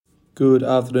Good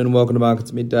afternoon and welcome to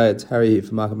Markets Midday. It's Harry here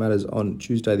for Market Matters on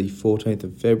Tuesday the 14th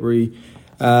of February.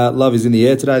 Love is in the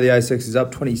air today. The ASX is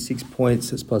up 26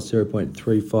 points. It's plus 0.35%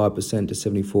 to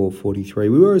 74.43. We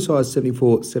were as high as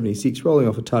 74.76, rolling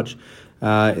off a touch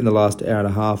in the last hour and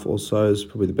a half or so. It's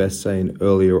probably the best seen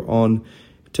earlier on.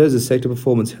 In terms of sector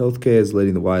performance, healthcare is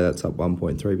leading the way. That's up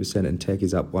 1.3% and tech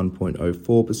is up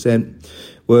 1.04%.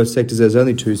 Worst sectors, there's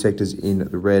only two sectors in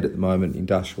the red at the moment.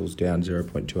 Industrials down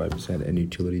 0.28% and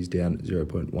utilities down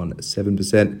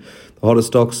 0.17%. The hottest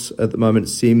stocks at the moment,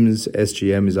 Sims,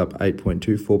 SGM is up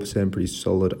 8.24%. Pretty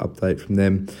solid update from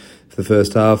them for the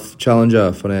first half.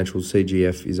 Challenger Financial,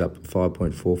 CGF, is up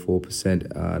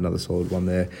 5.44%. Another solid one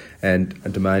there. And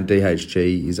Domain,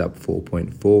 DHG, is up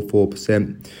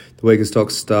 4.44%. The weaker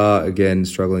stocks, Star, again,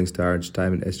 struggling. Star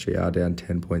Entertainment, SGR, down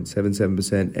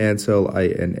 10.77%. Ansell,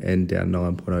 ANN, down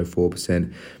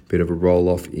 9.04%. Bit of a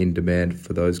roll-off in demand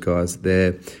for those guys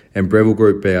there. And Breville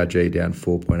Group, BRG, down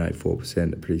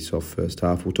 4.84%. A pretty soft first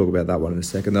half. We'll talk about that one in a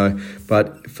second, though.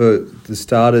 But for the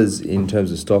starters, in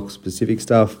terms of stock-specific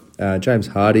stuff, James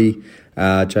Hardie,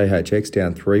 JHX,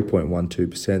 down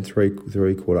 3.12%,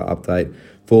 three-quarter update.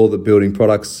 For the building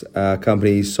products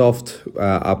company, soft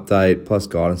update plus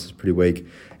guidance is pretty weak.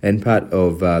 NPAT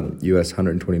of US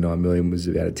 $129 million was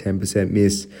about a 10%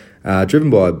 miss, driven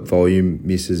by volume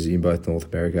misses in both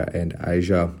North America and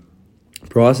Asia.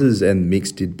 Prices and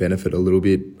mix did benefit a little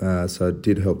bit, so it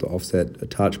did help to offset a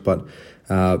touch, but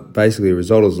basically a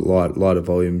result of lighter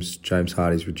volumes, James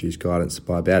Hardie's reduced guidance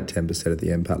by about 10% at the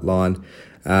NPAT line.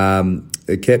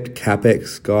 It kept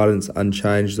CapEx guidance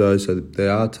unchanged though, so they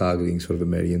are targeting sort of a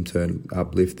medium-term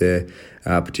uplift there,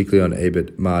 particularly on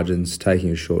EBIT margins, taking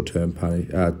a bit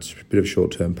of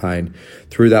short-term pain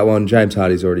through that one. James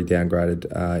Hardie's already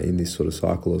downgraded in this sort of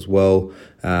cycle as well,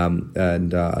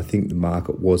 and I think the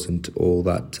market wasn't all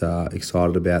that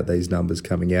excited about these numbers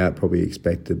coming out, probably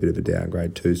expected a bit of a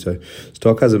downgrade too. So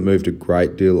stock hasn't moved a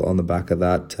great deal on the back of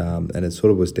that, and it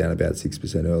sort of was down about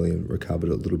 6% early and recovered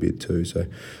a little bit too. So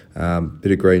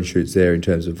bit of green shoots there in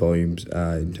terms of volumes,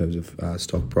 in terms of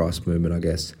stock price movement, I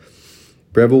guess.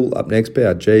 Breville up next,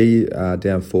 BRG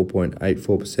down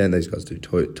 4.84%. These guys do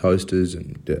toasters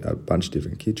and a bunch of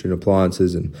different kitchen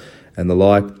appliances and the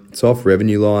like. Soft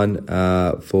revenue line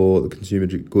for the consumer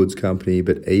goods company,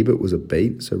 but EBIT was a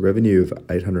beat. So revenue of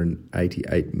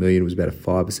 $888 million was about a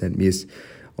 5% miss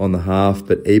on the half,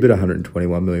 but EBIT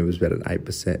 $121 million was about up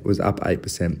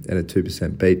 8% and a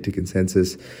 2% beat to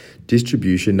consensus.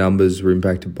 Distribution numbers were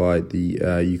impacted by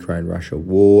the Ukraine-Russia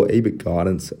war. EBIT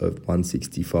guidance of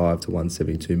 $165 to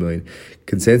 $172 million.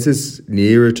 Consensus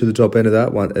nearer to the top end of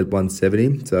that one at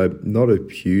 $170. So not a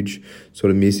huge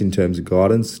sort of miss in terms of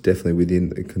guidance. Definitely within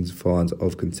the confines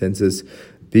of consensus.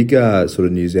 Big sort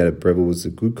of news out of Breville was the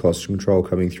good cost control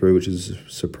coming through, which is a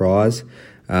surprise.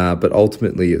 But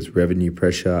ultimately, it's revenue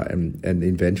pressure and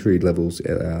inventory levels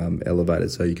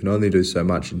elevated. So you can only do so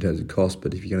much in terms of cost.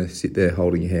 But if you're going to sit there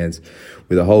holding your hands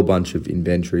with a whole bunch of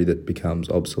inventory that becomes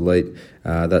obsolete,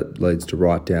 that leads to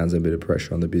write-downs and a bit of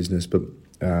pressure on the business. But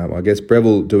I guess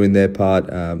Breville doing their part.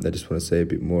 They just want to see a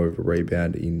bit more of a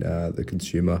rebound in the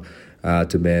consumer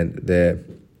demand there.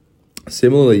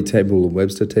 Similarly, Temple &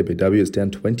 Webster, TPW, is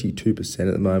down 22%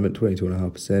 at the moment,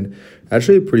 22.5%.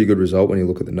 Actually a pretty good result when you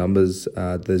look at the numbers.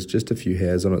 There's just a few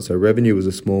hairs on it. So revenue was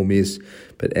a small miss,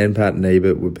 but NPAT and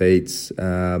EBIT were beats.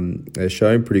 They're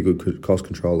showing pretty good cost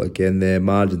control again there.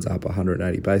 Margins up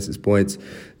 180 basis points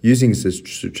using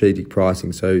strategic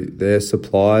pricing. So their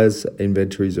suppliers'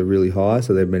 inventories are really high,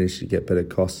 so they've managed to get better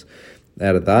costs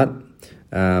out of that.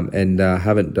 Haven't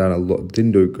done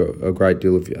didn't do a great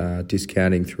deal of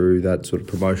discounting through that sort of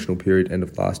promotional period end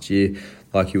of last year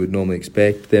like you would normally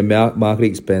expect. Their marketing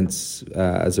expense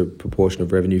as a proportion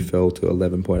of revenue fell to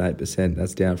 11.8%.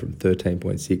 That's down from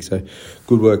 13.6%. So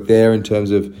good work there in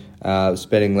terms of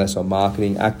spending less on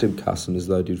marketing. Active customers,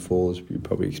 though, did fall, as you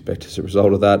probably expect as a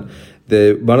result of that.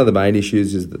 One of the main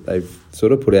issues is that they've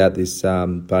sort of put out this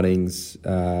Bunnings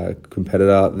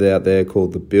competitor out there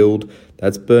called The Build.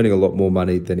 That's burning a lot more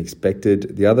money than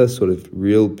expected. The other sort of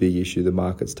real big issue the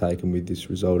market's taken with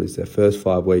this result is their first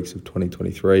 5 weeks of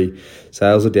 2023.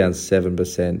 Sales are down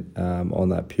 7% on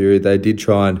that period. They did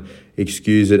try and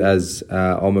excuse it as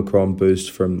Omicron boost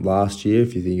from last year.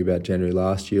 If you think about January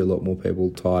last year, a lot more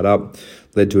people tied up.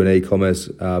 Led to an e-commerce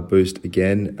boost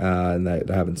again, and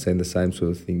they haven't seen the same sort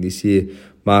of thing this year.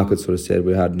 market sort of said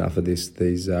we had enough of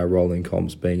these rolling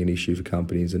comps being an issue for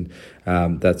companies, and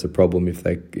that's a problem if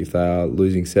they are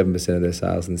losing 7% of their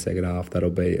sales in the second half. That'll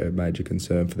be a major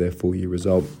concern for their full year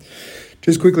result.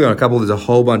 Just quickly on a couple, there's a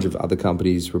whole bunch of other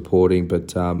companies reporting,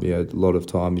 but a lot of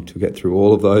time to get through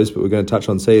all of those. But we're going to touch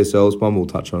on CSL's. One we'll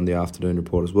touch on the afternoon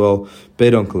report as well.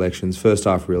 Bet on collections, first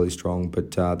half really strong,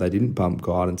 but they didn't bump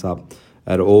guidance up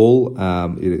at all. I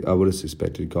would have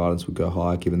suspected guidance would go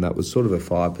higher, given that was sort of a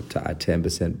 5 to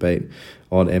 10% beat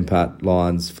on NPAT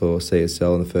lines for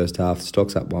CSL in the first half. The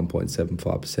stock's up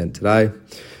 1.75% today.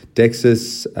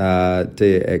 Dexus,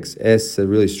 DXS, a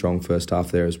really strong first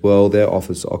half there as well. Their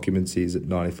office occupancy is at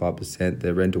 95%.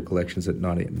 Their rental collections at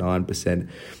 99%.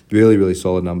 Really, really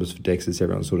solid numbers for Dexus.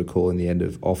 Everyone's sort of calling the end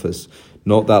of office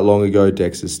not that long ago.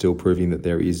 Dexus still proving that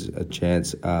there is a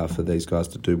chance for these guys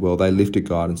to do well. They lifted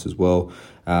guidance as well.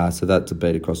 So that's a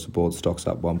beat across the board. Stocks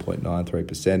up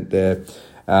 1.93% there.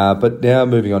 But now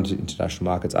moving on to international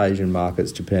markets, Asian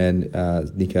markets, Japan,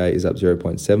 Nikkei is up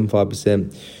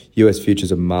 0.75%. US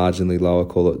futures are marginally lower,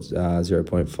 call it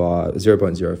 0.05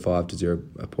 to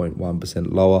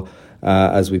 0.1% lower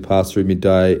as we pass through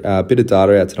midday. A bit of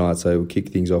data out tonight, so we'll kick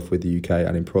things off with the UK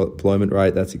unemployment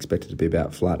rate. That's expected to be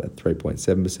about flat at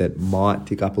 3.7%. Might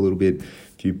tick up a little bit. A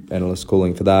few analysts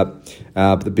calling for that.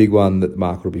 But the big one that the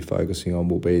market will be focusing on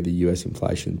will be the US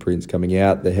inflation prints coming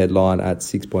out. The headline at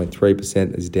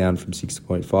 6.3% is down from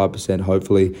 6.5%,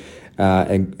 hopefully.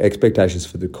 And expectations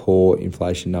for the core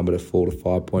inflation number to fall to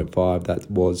 5.5.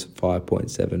 That was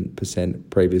 5.7%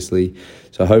 previously.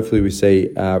 So hopefully we see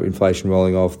inflation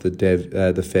rolling off.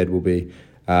 The Fed will be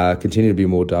continue to be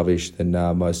more dovish than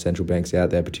most central banks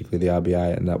out there, particularly the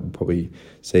RBA, and that will probably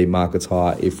see markets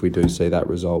higher if we do see that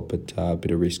result. But a bit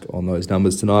of risk on those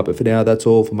numbers tonight. But for now, that's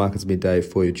all for Markets Midday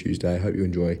for your Tuesday. Hope you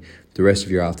enjoy the rest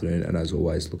of your afternoon, and as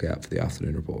always, look out for the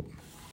afternoon report.